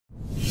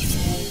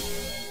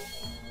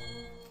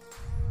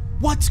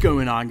What's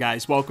going on,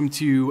 guys? Welcome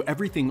to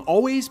Everything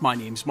Always. My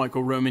name's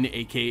Michael Roman,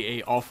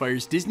 aka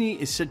Allfires. Disney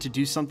is set to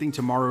do something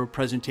tomorrow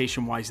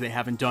presentation-wise they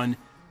haven't done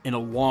in a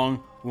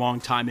long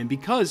time, and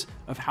because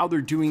of how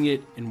they're doing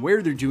it and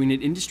where they're doing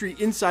it, industry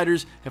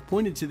insiders have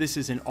pointed to this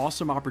as an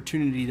awesome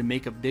opportunity to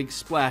make a big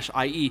splash,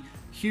 i.e.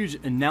 huge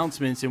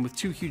announcements. And with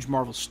two huge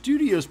Marvel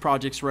Studios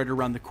projects right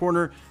around the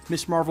corner,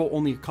 Ms. Marvel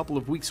only a couple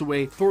of weeks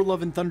away, Thor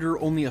Love and Thunder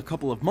only a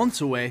couple of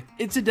months away.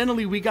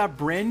 Incidentally, we got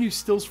brand new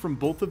stills from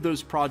both of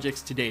those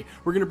projects today.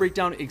 We're going to break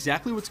down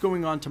exactly what's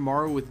going on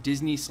tomorrow with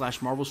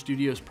Disney/Marvel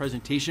Studios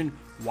presentation,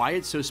 why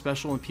it's so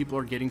special and people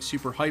are getting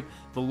super hyped,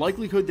 the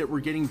likelihood that we're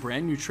getting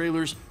brand new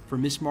trailers for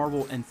Ms.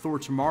 Marvel and Thor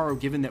tomorrow,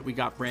 given that we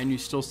got brand new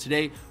stills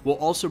today. We'll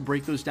also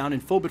break those down in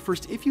full, but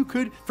first, if you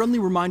could, friendly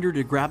reminder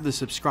to grab the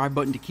subscribe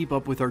button to keep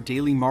up with our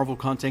daily Marvel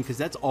content, because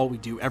that's all we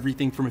do.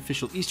 Everything from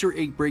official Easter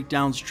egg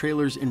breakdowns,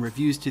 trailers, and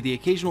reviews to the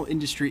occasional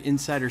industry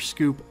insider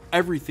scoop,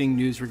 everything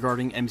news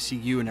regarding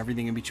MCU and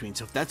everything in between.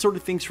 So if that sort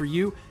of thing's for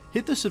you,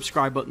 hit the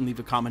subscribe button, leave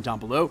a comment down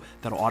below.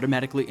 That'll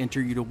automatically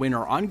enter you to win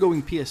our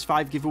ongoing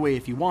PS5 giveaway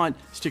if you want.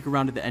 Stick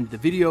around to the end of the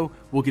video.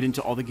 We'll get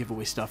into all the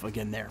giveaway stuff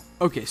again there.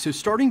 Okay, so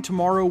starting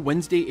tomorrow,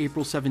 Wednesday,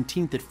 April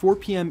 17th at 4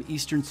 p.m.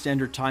 Eastern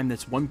Standard Time,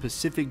 that's 1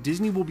 Pacific,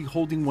 Disney will be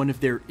holding one of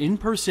their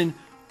in-person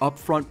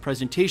upfront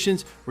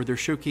presentations where they're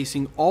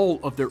showcasing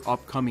all of their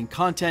upcoming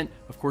content.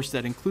 Of course,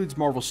 that includes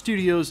Marvel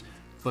Studios,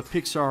 but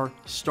Pixar,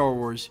 Star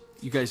Wars,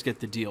 you guys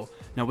get the deal.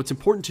 Now, what's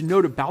important to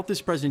note about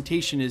this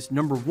presentation is,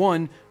 number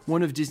one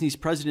of Disney's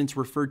presidents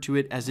referred to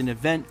it as an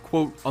event,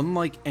 quote,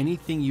 unlike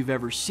anything you've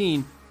ever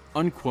seen,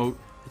 unquote.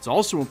 It's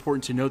also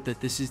important to note that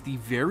this is the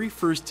very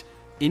first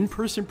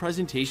in-person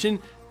presentation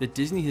that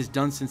Disney has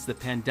done since the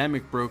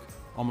pandemic broke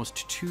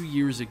almost 2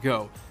 years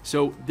ago.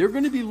 So they're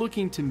going to be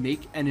looking to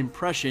make an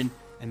impression,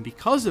 and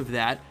because of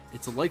that,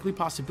 it's a likely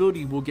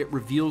possibility we'll get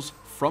reveals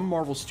from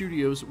Marvel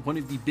Studios, one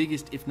of the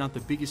biggest, if not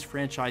the biggest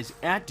franchise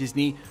at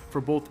Disney,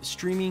 for both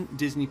streaming,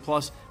 Disney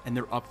Plus, and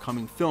their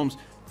upcoming films.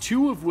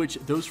 Two of which,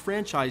 those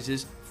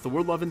franchises,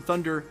 Thor Love and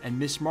Thunder and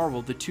Ms.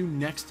 Marvel, the two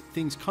next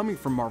things coming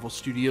from Marvel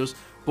Studios,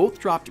 both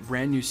dropped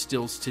brand new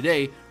stills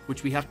today,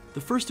 which we have.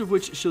 The first of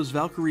which shows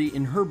Valkyrie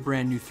in her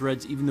brand new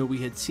threads, even though we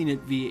had seen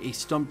it via a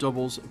Stump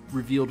Doubles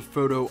revealed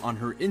photo on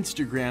her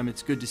Instagram.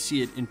 It's good to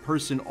see it in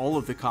person. All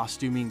of the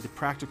costuming, the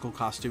practical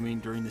costuming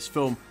during this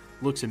film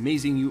looks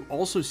amazing. You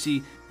also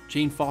see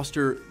Jane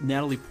Foster,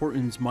 Natalie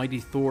Portman's mighty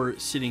Thor,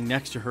 sitting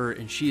next to her,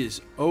 and she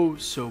is oh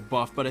so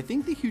buff. But I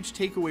think the huge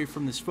takeaway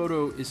from this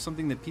photo is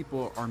something that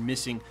people are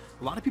missing.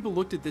 A lot of people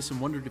looked at this and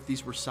wondered if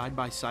these were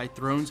side-by-side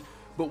thrones,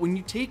 but when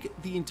you take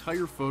the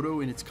entire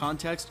photo in its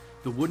context,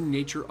 the wooden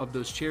nature of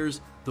those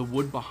chairs, the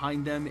wood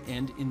behind them,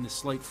 and in the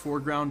slight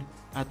foreground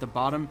at the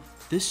bottom,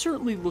 this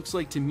certainly looks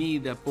like to me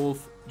that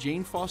both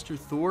Jane Foster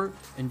Thor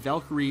and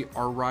Valkyrie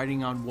are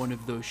riding on one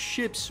of those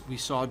ships we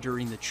saw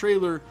during the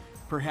trailer,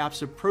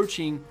 perhaps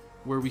approaching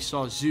where we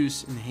saw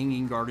Zeus in the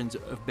Hanging Gardens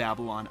of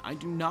Babylon. I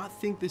do not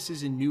think this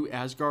is a new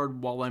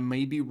Asgard, while I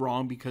may be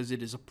wrong because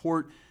it is a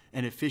port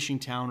and a fishing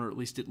town, or at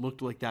least it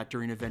looked like that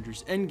during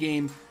Avengers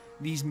Endgame.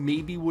 These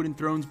may be wooden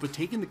thrones, but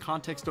taking the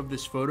context of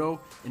this photo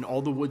and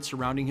all the wood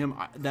surrounding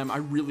them, I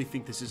really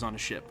think this is on a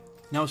ship.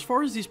 Now, as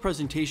far as these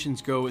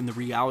presentations go and the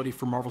reality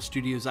for Marvel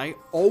Studios, I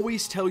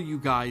always tell you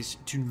guys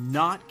to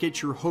not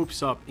get your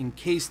hopes up in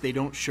case they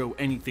don't show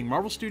anything.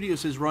 Marvel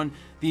Studios has run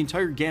the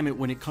entire gamut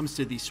when it comes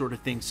to these sort of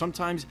things.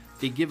 Sometimes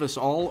they give us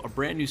all a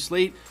brand new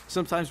slate.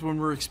 Sometimes when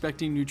we're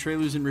expecting new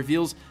trailers and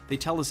reveals, they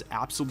tell us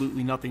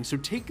absolutely nothing. So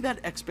take that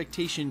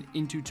expectation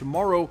into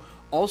tomorrow.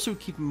 Also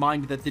keep in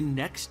mind that the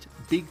next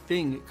big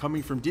thing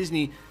coming from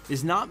Disney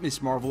is not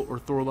Ms. Marvel or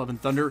Thor Love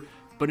and Thunder,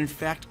 but in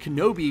fact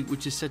Kenobi,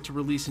 which is set to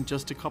release in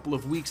just a couple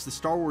of weeks. The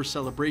Star Wars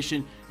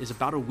Celebration is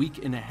about a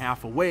week and a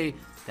half away.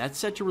 That's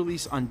set to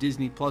release on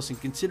Disney Plus,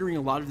 and considering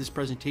a lot of this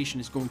presentation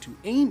is going to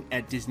aim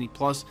at Disney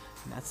Plus,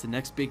 and that's the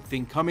next big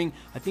thing coming,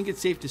 I think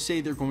it's safe to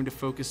say they're going to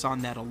focus on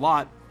that a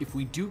lot. If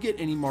we do get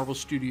any Marvel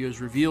Studios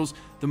reveals,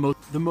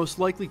 the most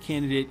likely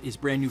candidate is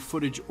brand new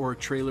footage or a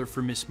trailer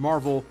for Ms.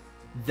 Marvel,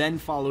 then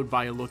followed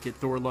by a look at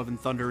Thor Love and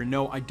Thunder. And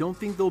no, I don't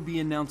think they'll be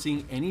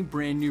announcing any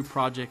brand new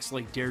projects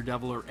like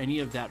Daredevil or any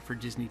of that for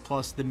Disney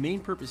Plus. The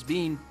main purpose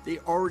being they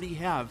already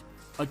have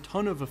a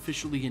ton of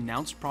officially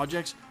announced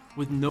projects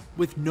with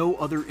no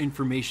other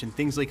information.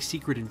 Things like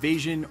Secret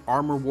Invasion,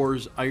 Armor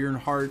Wars,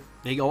 Ironheart,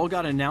 they all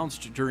got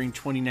announced during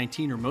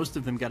 2019, or most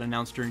of them got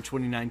announced during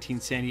 2019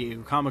 San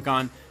Diego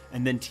Comic-Con,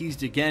 and then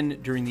teased again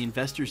during the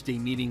Investors Day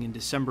meeting in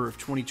December of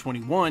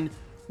 2021,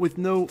 with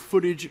no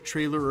footage,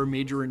 trailer, or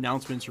major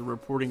announcements or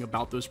reporting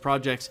about those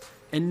projects,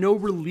 and no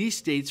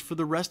release dates for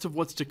the rest of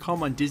what's to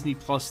come on Disney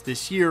Plus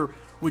this year,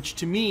 which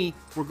to me,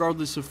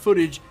 regardless of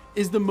footage,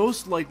 is the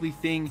most likely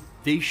thing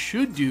they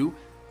should do.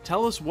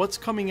 Tell us what's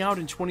coming out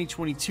in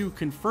 2022,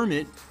 confirm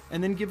it,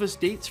 and then give us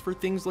dates for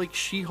things like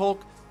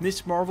She-Hulk,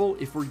 Ms. Marvel,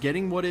 if we're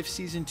getting What If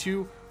Season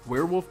 2,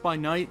 Werewolf by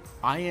Night,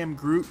 I Am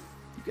Groot.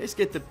 You guys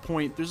get the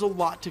point. There's a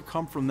lot to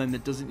come from them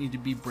that doesn't need to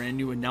be brand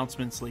new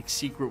announcements like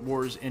Secret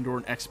Wars and or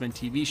an X-Men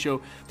TV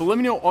show. But let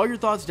me know all your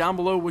thoughts down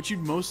below, what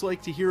you'd most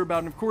like to hear about.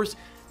 And of course,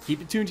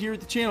 keep it tuned here at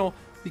the channel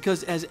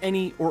because as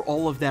any or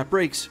all of that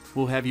breaks,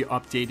 we'll have you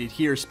updated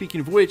here.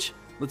 Speaking of which,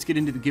 let's get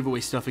into the giveaway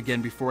stuff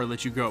again before I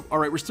let you go. All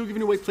right, we're still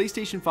giving away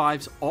PlayStation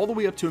 5s all the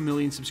way up to 1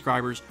 million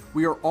subscribers.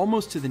 We are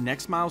almost to the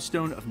next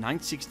milestone of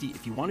 960.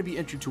 If you want to be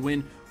entered to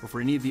win or for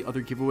any of the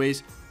other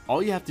giveaways,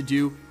 all you have to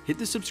do, hit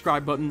the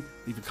subscribe button,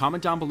 leave a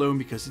comment down below, and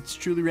because it's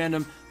truly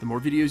random, the more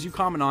videos you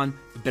comment on,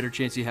 the better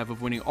chance you have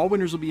of winning. All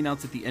winners will be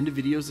announced at the end of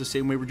videos the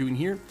same way we're doing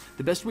here.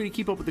 The best way to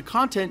keep up with the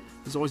content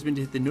has always been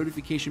to hit the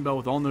notification bell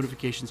with all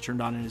notifications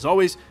turned on. And as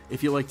always,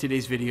 if you like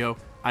today's video,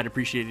 I'd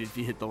appreciate it if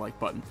you hit the like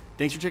button.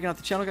 Thanks for checking out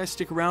the channel, guys.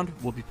 Stick around.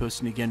 We'll be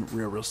posting again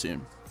real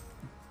soon.